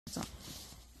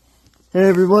Hey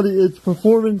everybody, it's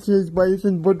Performances by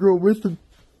Ethan Woodrow with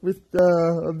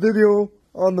a video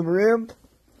on the ramp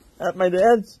at my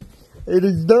dad's. It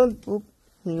is done. Oh,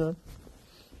 hang on.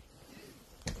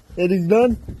 It is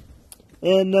done.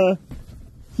 And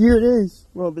here it is.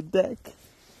 Well, the deck.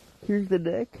 Here's the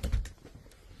deck.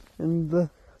 And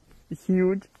it's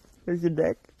huge. There's the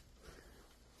deck.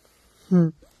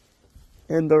 And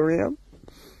the ramp.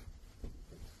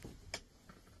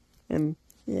 And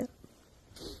yeah.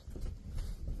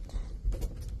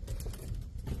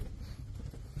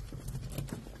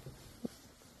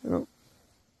 Oh.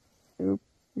 Oop.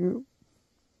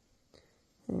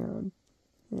 Hang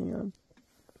on.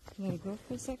 You gotta go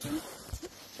for a second?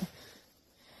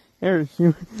 There,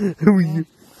 you did.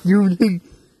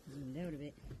 Load of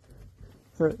it.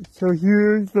 So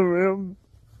here's the rim,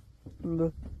 and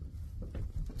the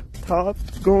top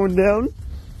going down.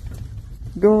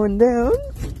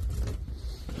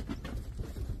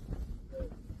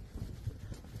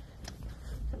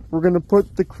 We're gonna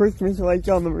put the Christmas lights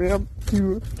on the ramp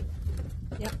too.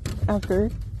 Yep. After,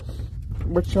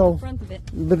 which I'll Front of it.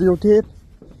 videotape.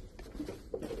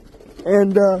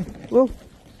 And well,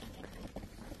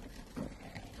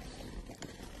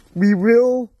 we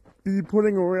will be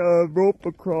putting a rope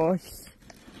across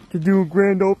to do a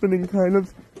grand opening, kind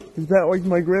of. Is that like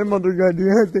my grandmother's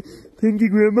idea? Thank you,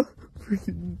 Grandma, for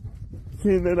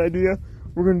saying that idea.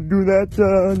 We're gonna do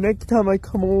that next time I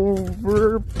come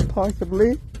over,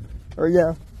 possibly. Or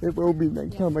yeah, it will be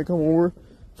next time I come over,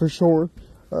 for sure.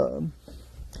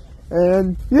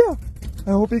 And yeah,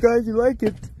 I hope you guys like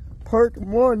it. Part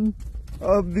 1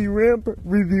 of the ramp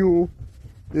review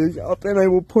is up, and I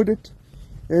will put it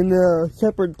in a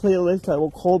separate playlist. I will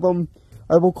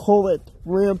call it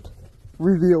ramp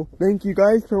review. Thank you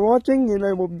guys for watching, and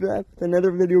I will be back with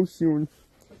another video soon.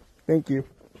 Thank you.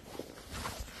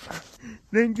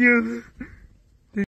 Thank you.